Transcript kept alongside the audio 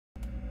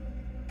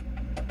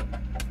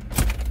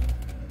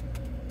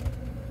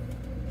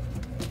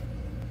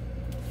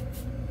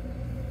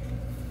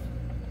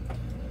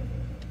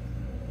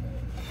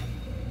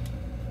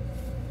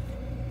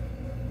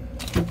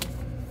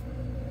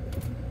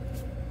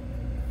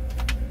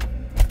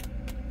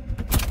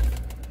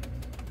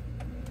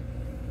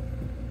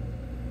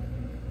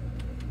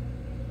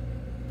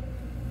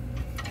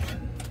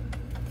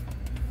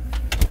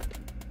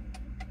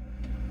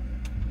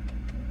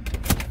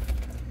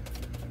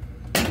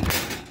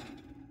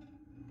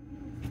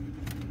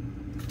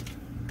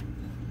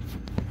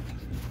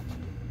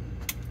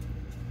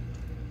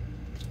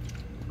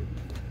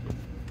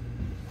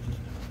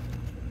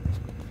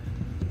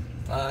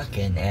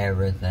fucking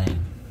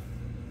everything.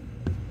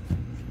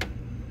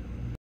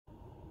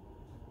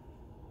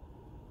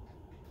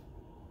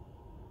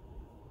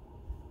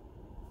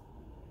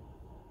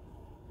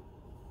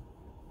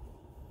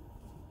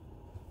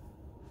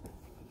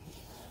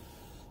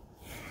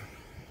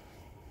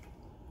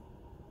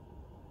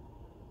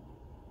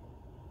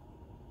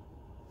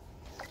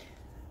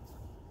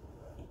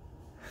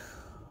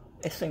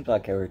 It seems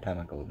like every time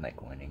I go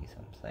make winnings,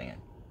 I'm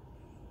saying,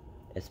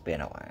 it's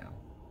been a while.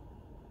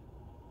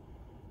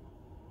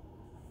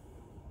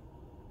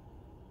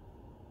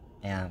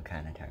 Yeah, I'm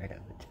kind of tired of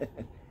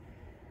it.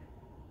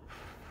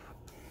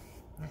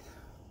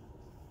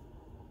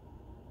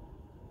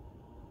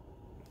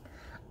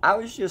 I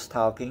was just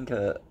talking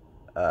to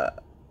a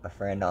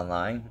friend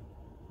online,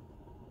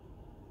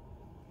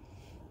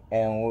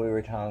 and we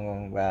were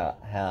talking about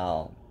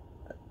how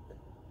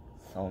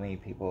so many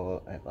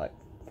people have like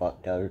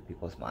fucked other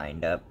people's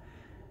mind up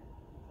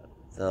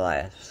the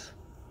last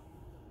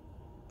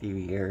few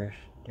years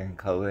during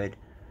COVID.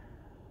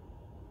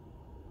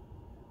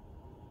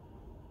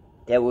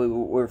 That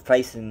we're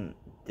facing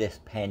this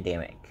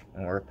pandemic,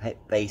 and we're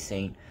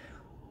facing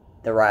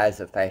the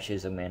rise of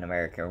fascism in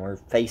America, and we're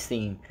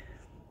facing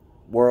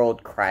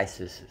world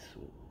crises,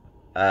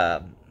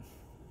 and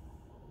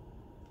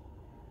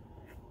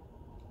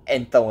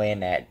throw in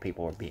that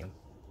people are being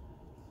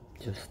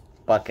just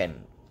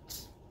fucking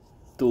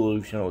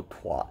delusional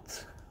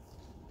twats.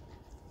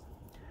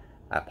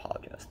 I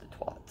apologize to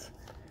twats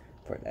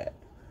for that.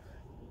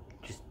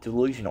 Just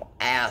delusional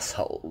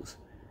assholes.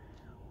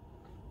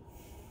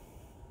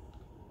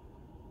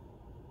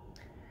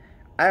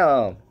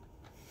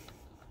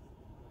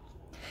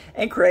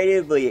 And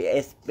creatively,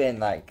 it's been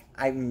like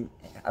I've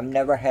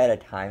never had a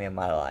time in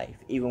my life,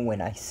 even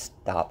when I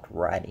stopped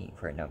writing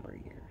for a number of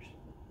years,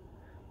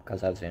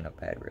 because I was in a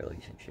bad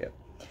relationship.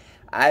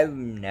 I've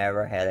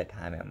never had a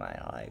time in my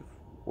life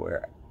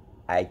where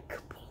I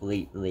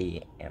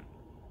completely am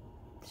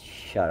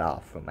shut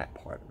off from that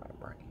part of my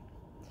brain.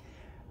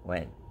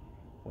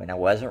 When I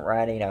wasn't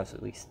writing, I was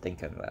at least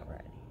thinking about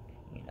writing,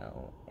 you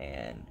know.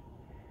 And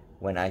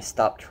when I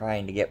stopped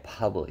trying to get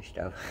published,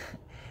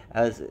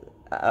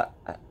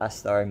 I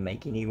started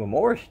making even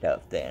more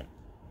stuff then.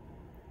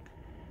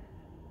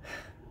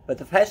 But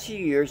the past few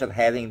years of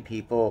having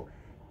people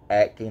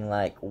acting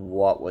like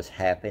what was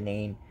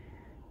happening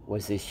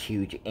was this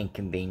huge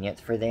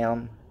inconvenience for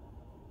them,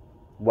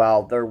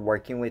 while they're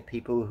working with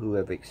people who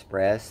have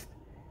expressed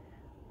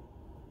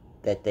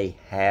that they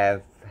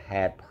have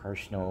had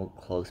personal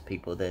close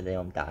people to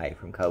them die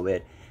from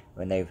COVID,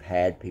 when they've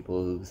had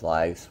people whose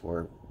lives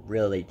were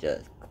really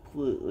just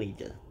completely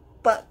just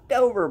fucked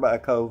over by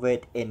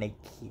COVID, and they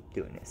keep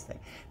doing this thing.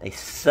 They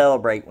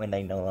celebrate when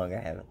they no longer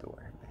have to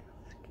wear a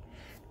mask.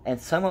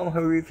 And some of them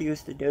who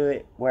refuse to do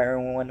it,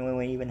 when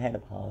we even had a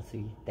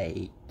policy,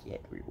 they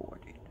get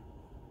rewarded.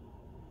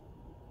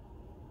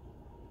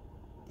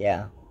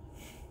 Yeah.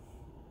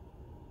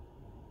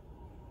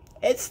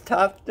 It's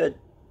tough to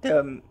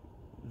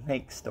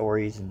make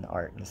stories and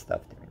art and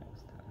stuff during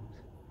those times.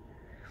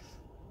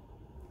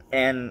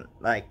 And,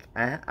 like,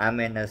 I'm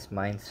in this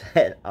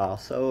mindset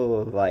also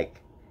of,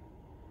 like,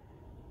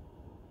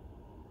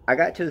 I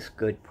got to this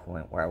good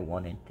point where I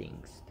wanted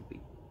things to be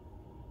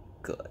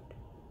good.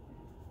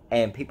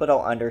 And people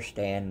don't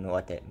understand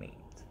what that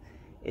means.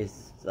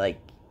 It's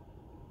like,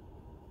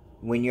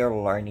 when you're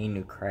learning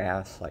new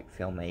crafts like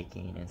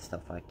filmmaking and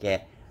stuff like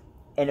that,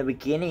 in the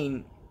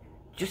beginning,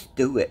 just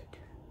do it.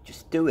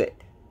 Just do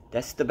it.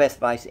 That's the best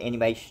advice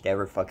anybody should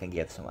ever fucking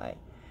give somebody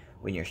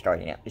when you're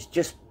starting out. Is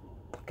just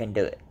fucking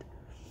do it.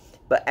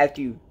 But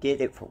after you did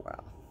it for a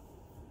while,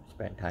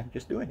 spend time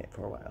just doing it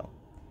for a while,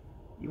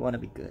 you want to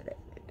be good at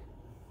it.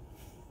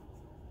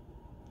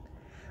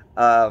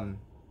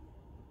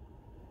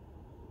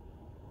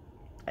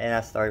 And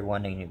I started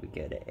wanting to be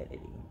good at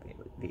editing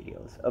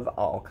videos of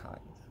all kinds.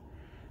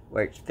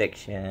 Whether it's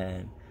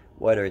fiction,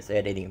 whether it's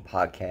editing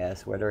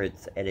podcasts, whether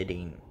it's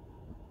editing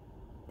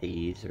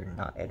these or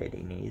not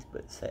editing these,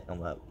 but setting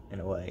them up in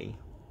a way.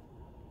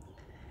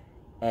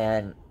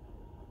 And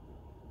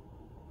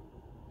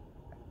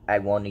I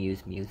want to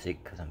use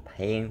music because I'm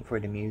paying for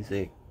the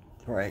music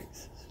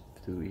rights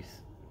through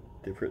these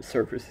different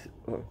services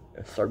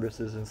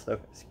and stuff.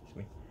 Excuse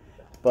me.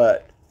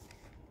 But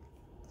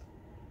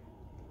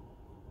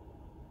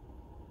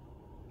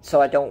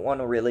so I don't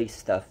want to release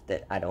stuff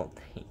that I don't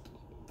think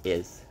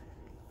is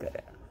good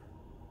enough.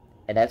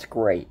 And that's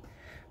great.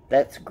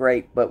 That's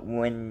great, but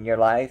when your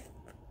life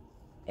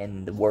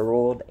and the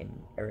world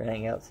and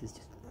everything else is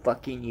just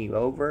fucking you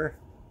over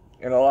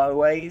in a lot of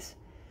ways,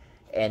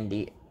 and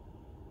the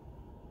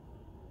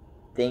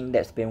thing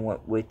that's been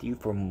with you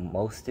for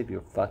most of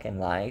your fucking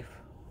life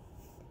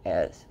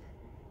as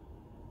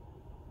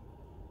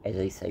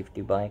a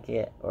safety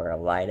blanket or a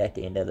light at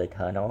the end of the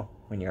tunnel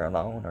when you're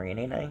alone or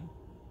anything,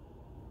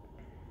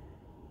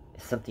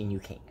 it's something you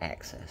can't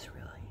access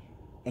really.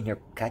 And you've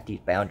got these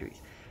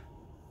boundaries.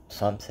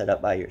 Some set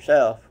up by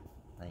yourself,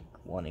 like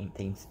wanting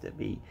things to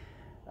be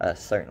a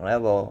certain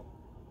level,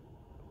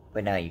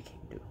 but now you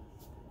can't do.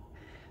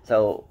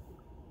 So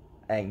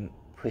I'm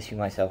pushing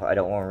myself. I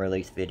don't want to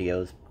release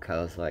videos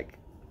because, like,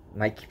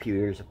 my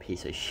computer's a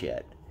piece of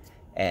shit.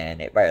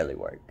 And it barely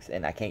works.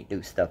 And I can't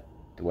do stuff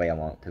the way I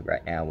want to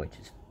right now, which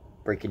is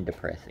freaking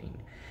depressing.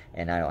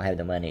 And I don't have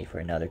the money for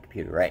another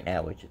computer right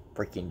now, which is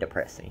freaking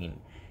depressing.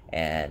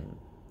 And,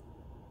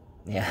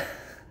 yeah.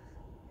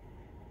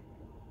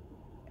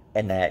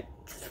 And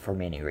that's for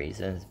many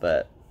reasons,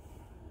 but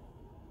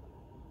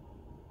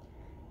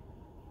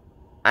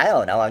I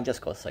don't know, I'm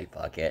just gonna say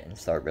fuck it and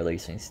start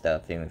releasing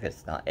stuff, even if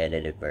it's not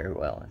edited very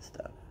well and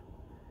stuff.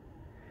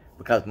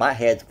 Because my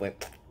head's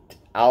went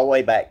all the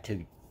way back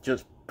to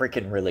just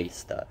freaking release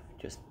stuff.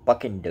 Just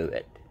fucking do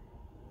it.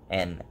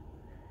 And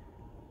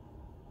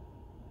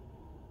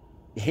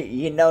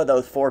you know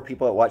those 4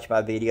 people that watch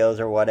my videos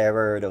or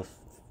whatever, those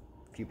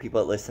few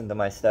people that listen to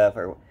my stuff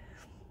or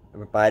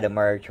buy the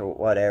merch or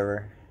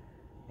whatever,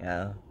 you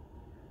know,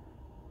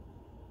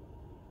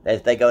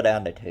 if they go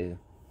down to 2.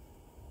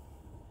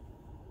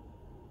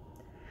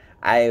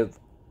 I've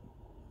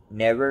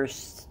never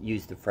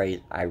used the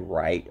phrase I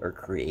write or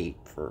create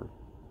for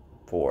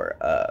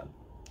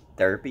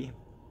therapy.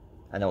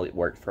 I know it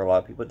works for a lot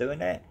of people doing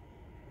that,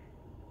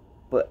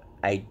 but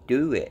I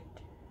do it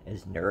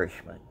as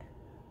nourishment,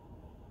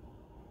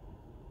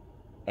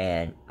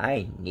 and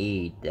I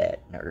need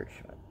that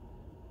nourishment.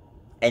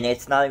 And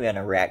it's not even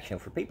a reaction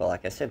for people.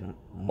 Like I said,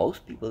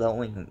 most people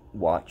don't even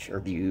watch or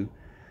view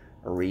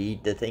or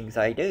read the things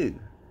I do,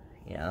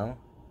 you know.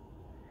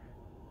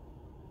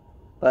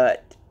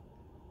 But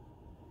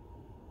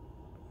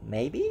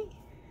maybe,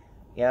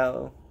 you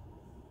know,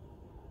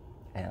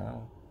 I don't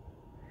know.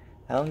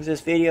 How long is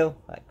this video?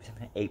 Like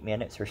 8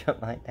 minutes or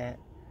something like that?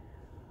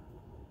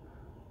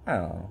 I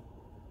don't know.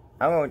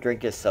 I'm gonna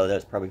drink this soda.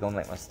 It's probably gonna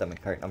make my stomach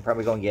hurt. I'm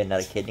probably gonna get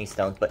another kidney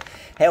stones. But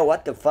hell,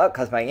 what the fuck?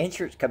 Because my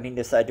insurance company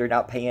decided they're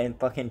not paying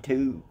fucking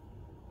 2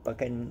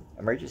 fucking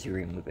emergency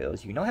room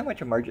bills. You know how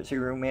much emergency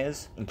room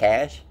is in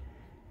cash?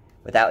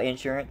 Without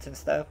insurance and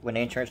stuff? When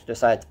insurance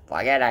decides,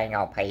 fuck it, I ain't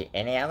gonna pay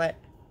any of it.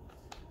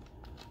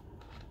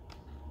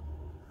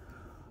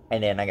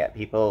 And then I got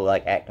people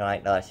like acting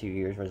like the last few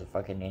years was a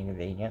fucking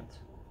inconvenience.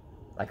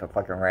 Like a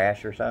fucking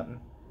rash or something.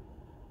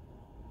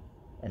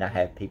 And I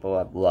have people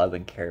I love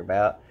and care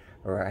about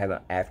who are having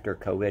after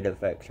COVID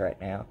effects right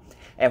now.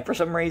 And for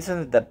some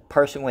reason, the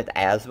person with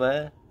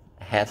asthma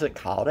hasn't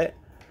caught it.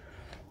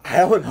 I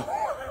don't know.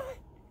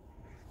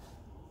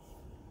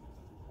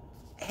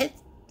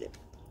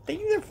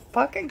 Things are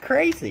fucking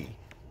crazy.